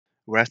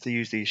We're asked to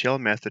use the shell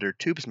method or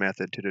tubes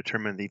method to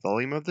determine the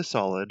volume of the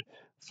solid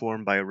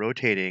formed by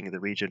rotating the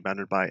region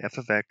bounded by f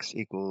of x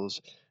equals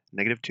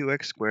negative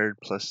 2x squared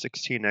plus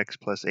 16x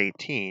plus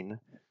 18,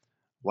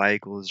 y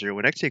equals 0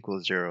 and x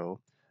equals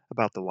 0,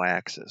 about the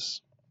y-axis.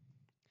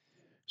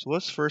 So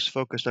let's first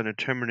focus on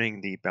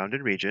determining the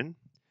bounded region.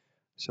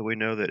 So we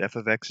know that f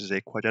of x is a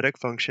quadratic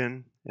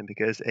function, and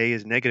because a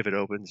is negative, it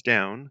opens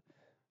down.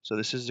 So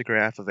this is the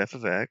graph of f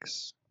of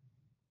x.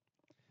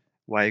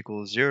 Y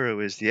equals 0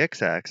 is the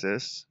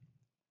x-axis.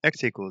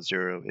 X equals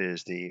 0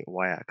 is the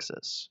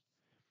y-axis.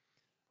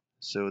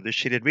 So this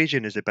shaded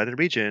region is a bounded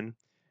region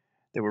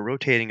that we're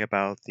rotating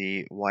about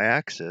the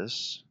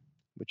y-axis,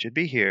 which should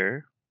be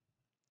here.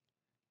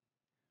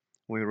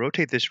 When we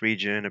rotate this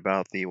region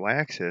about the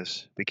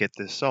y-axis, we get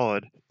this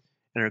solid,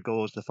 and our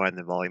goal is to find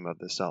the volume of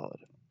the solid.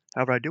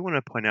 However, I do want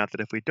to point out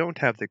that if we don't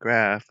have the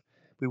graph,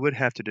 we would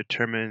have to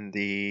determine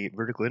the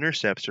vertical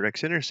intercepts or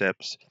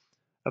x-intercepts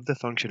of the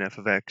function f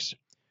of x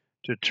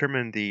to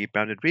determine the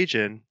bounded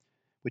region,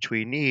 which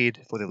we need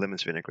for the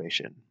limits of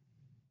integration.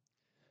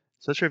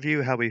 So let's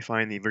review how we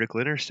find the vertical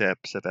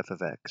intercepts of f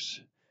of x.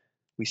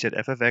 We set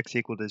f of x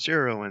equal to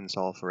 0 and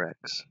solve for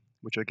x,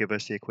 which will give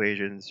us the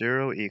equation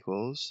 0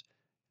 equals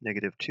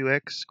negative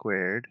 2x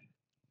squared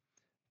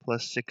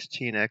plus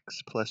 16x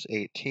plus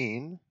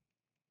 18.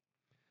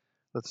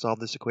 Let's solve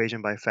this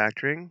equation by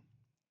factoring.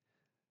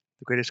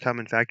 The greatest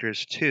common factor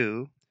is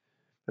 2,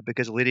 but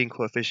because the leading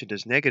coefficient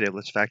is negative,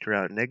 let's factor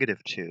out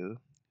negative 2.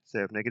 So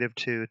I have negative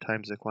 2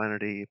 times the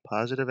quantity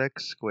positive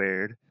x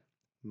squared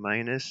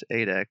minus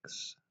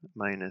 8x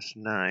minus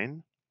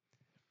 9.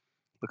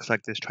 Looks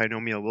like this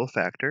trinomial will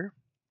factor.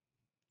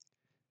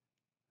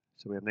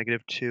 So we have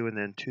negative 2 and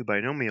then 2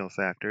 binomial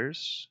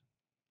factors.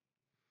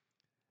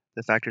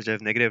 The factors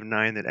of negative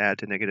 9 that add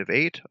to negative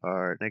 8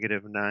 are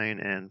negative 9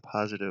 and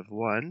positive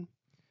 1.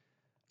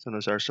 So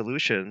notice our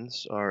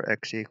solutions are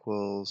x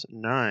equals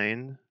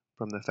 9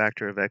 from the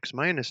factor of x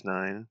minus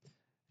 9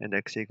 and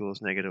x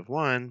equals negative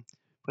 1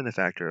 from the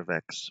factor of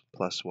x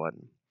plus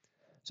 1.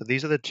 So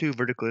these are the two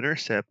vertical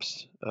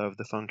intercepts of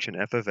the function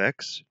f of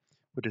x,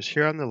 which is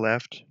here on the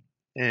left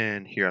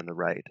and here on the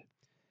right.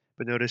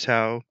 But notice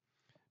how,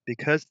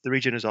 because the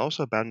region is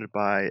also bounded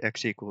by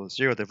x equals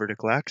 0, the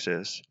vertical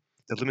axis,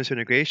 the limits of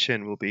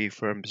integration will be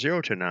from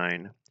 0 to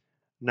 9,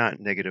 not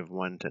negative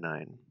 1 to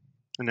 9.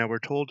 And now we're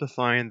told to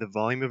find the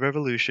volume of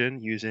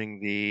revolution using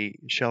the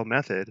shell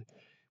method,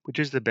 which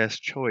is the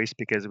best choice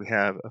because we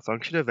have a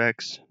function of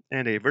x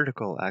and a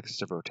vertical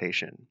axis of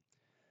rotation.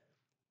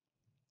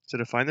 So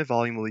to find the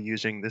volume, we'll be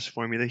using this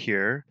formula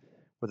here,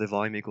 where the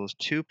volume equals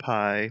 2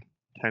 pi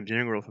times the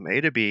integral from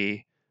a to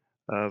b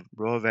of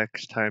rho of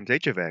x times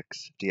h of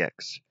x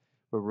dx,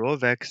 where rho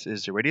of x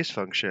is the radius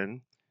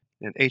function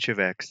and h of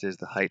x is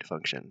the height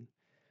function.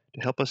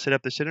 To help us set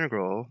up this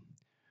integral,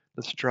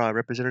 let's draw a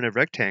representative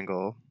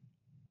rectangle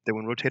that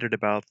when rotated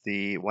about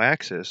the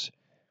y-axis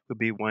would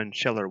be one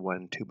shell or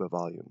one tuba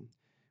volume.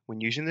 When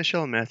using the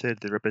shell method,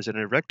 the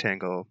representative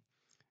rectangle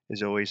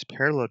is always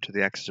parallel to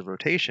the axis of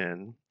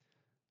rotation,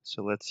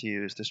 so let's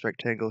use this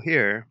rectangle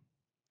here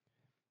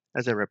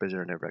as a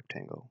representative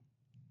rectangle.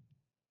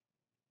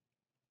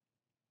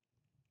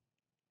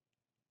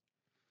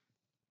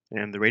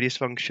 And the radius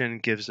function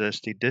gives us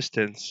the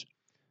distance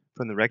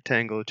from the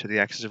rectangle to the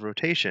axis of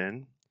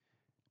rotation,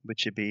 which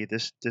should be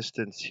this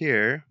distance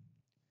here.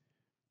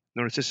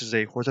 Notice this is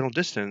a horizontal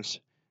distance,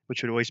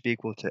 which would always be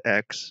equal to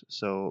x,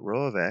 so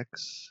rho of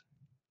x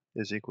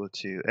is equal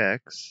to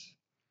x.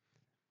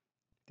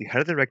 The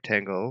height of the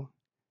rectangle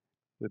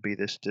would be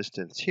this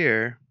distance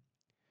here.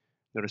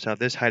 Notice how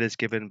this height is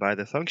given by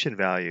the function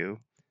value,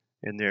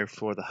 and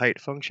therefore the height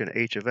function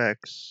h of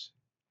x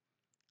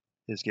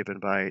is given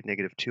by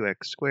negative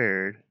 2x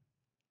squared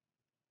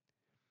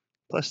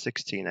plus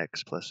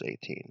 16x plus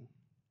 18.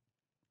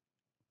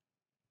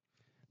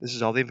 This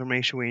is all the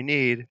information we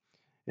need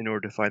in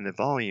order to find the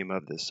volume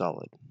of this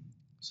solid.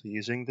 So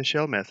using the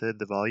shell method,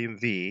 the volume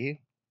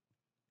V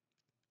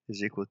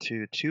is equal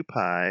to 2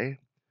 pi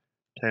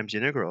times the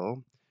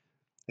integral.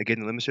 Again,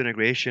 the limits of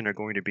integration are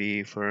going to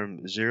be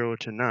from 0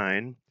 to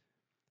 9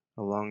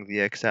 along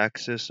the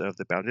x-axis of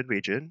the bounded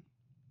region.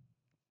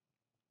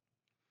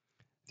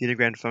 The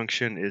integrand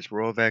function is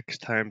rho of x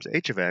times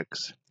h of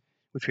x,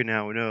 which we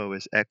now know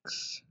is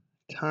x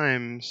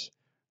times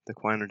the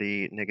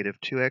quantity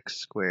negative 2x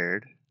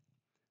squared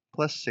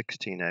plus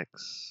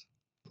 16x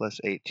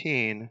plus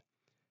 18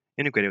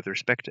 integrated with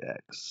respect to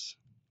x.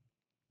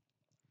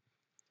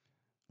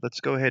 Let's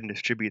go ahead and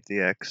distribute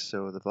the x.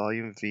 So the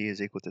volume V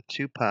is equal to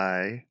 2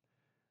 pi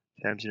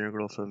times the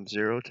integral from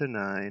 0 to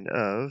 9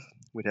 of,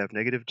 we'd have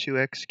negative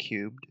 2x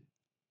cubed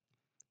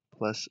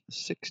plus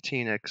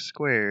 16x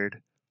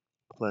squared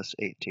plus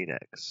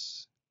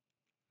 18x.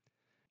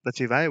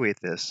 Let's evaluate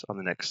this on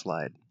the next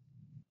slide.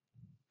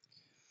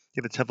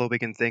 If it's helpful, we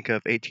can think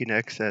of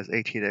 18x as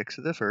 18x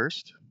to the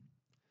first.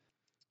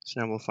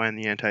 So now we'll find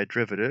the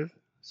antiderivative.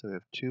 So we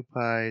have 2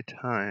 pi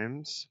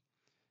times,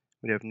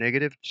 we have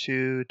negative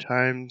 2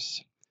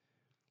 times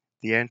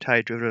the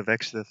antiderivative of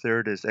x to the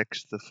third is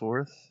x to the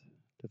fourth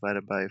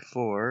divided by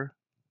 4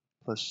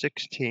 plus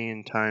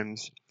 16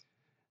 times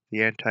the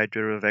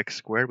antiderivative of x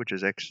squared, which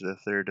is x to the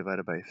third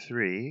divided by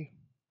 3,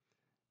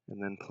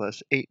 and then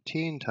plus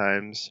 18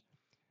 times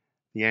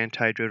the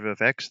antiderivative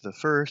of x to the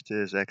first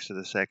is x to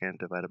the second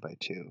divided by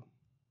 2.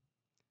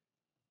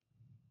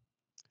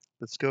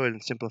 Let's go ahead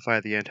and simplify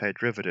the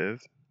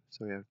antiderivative.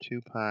 So we have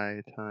 2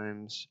 pi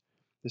times,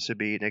 this would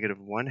be negative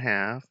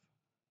 1/2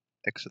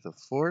 x to the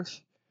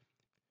fourth.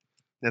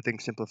 Nothing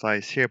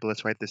simplifies here, but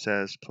let's write this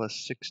as plus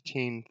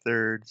 16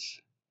 thirds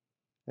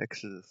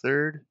x to the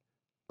third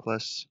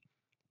plus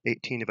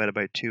 18 divided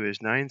by 2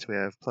 is 9, so we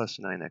have plus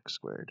 9x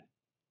squared.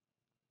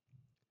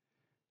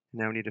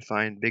 Now we need to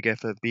find big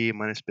F of b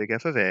minus big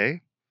F of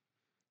a.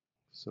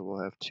 So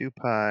we'll have 2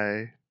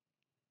 pi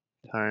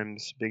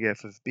times big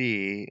F of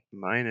b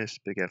minus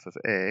big F of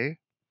a.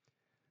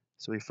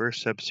 So we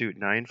first substitute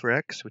 9 for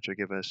x, which will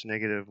give us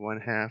negative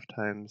 1/2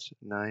 times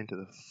 9 to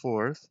the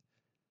fourth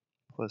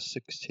plus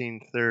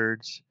 16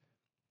 thirds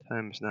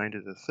times 9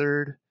 to the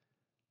third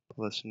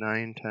plus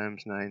 9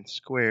 times 9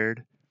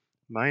 squared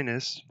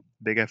minus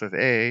big F of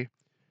a.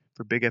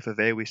 For big F of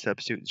a, we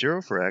substitute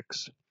 0 for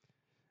x,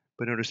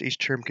 but notice each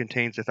term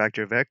contains a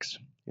factor of x,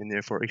 and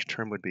therefore each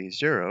term would be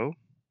 0.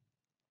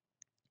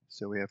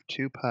 So we have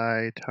 2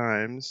 pi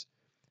times,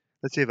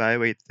 let's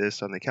evaluate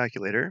this on the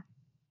calculator.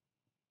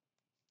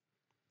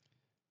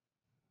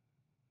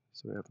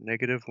 So we have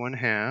negative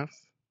 1/2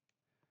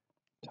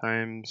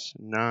 times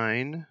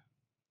 9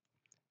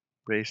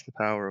 raised to the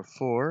power of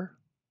 4,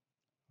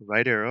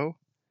 right arrow,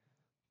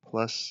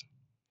 plus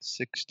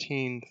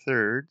 16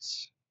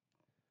 thirds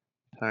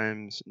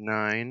times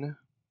 9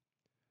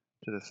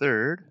 to the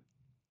third,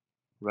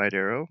 right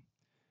arrow.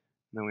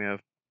 And then we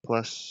have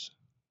plus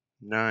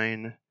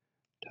 9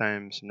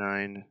 times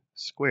 9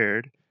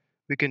 squared.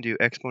 We can do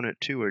exponent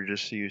 2 or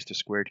just use the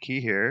squared key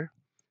here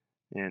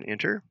and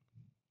enter.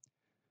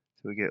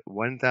 So we get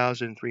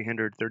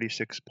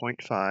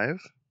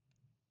 1,336.5.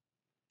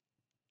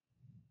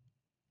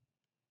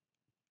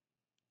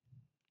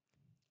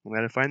 We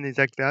got to find the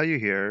exact value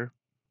here.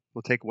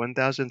 We'll take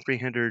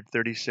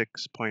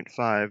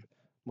 1,336.5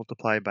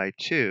 multiplied by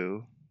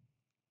 2.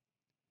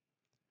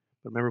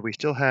 But remember, we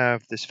still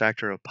have this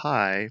factor of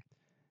pi,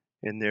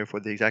 and therefore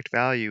the exact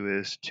value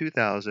is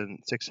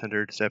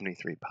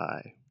 2,673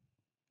 pi.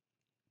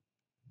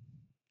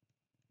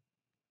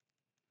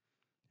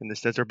 And this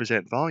does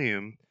represent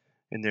volume,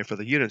 and therefore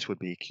the units would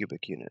be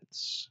cubic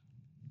units.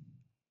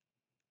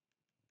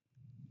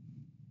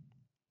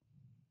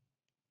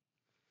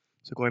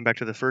 So going back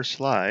to the first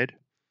slide,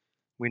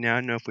 we now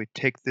know if we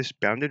take this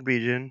bounded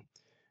region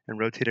and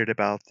rotate it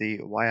about the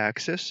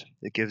y-axis,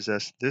 it gives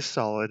us this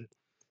solid,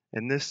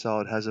 and this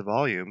solid has a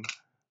volume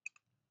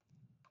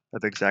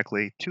of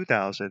exactly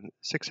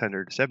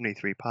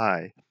 2,673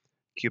 pi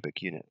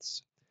cubic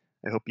units.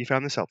 I hope you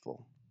found this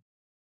helpful.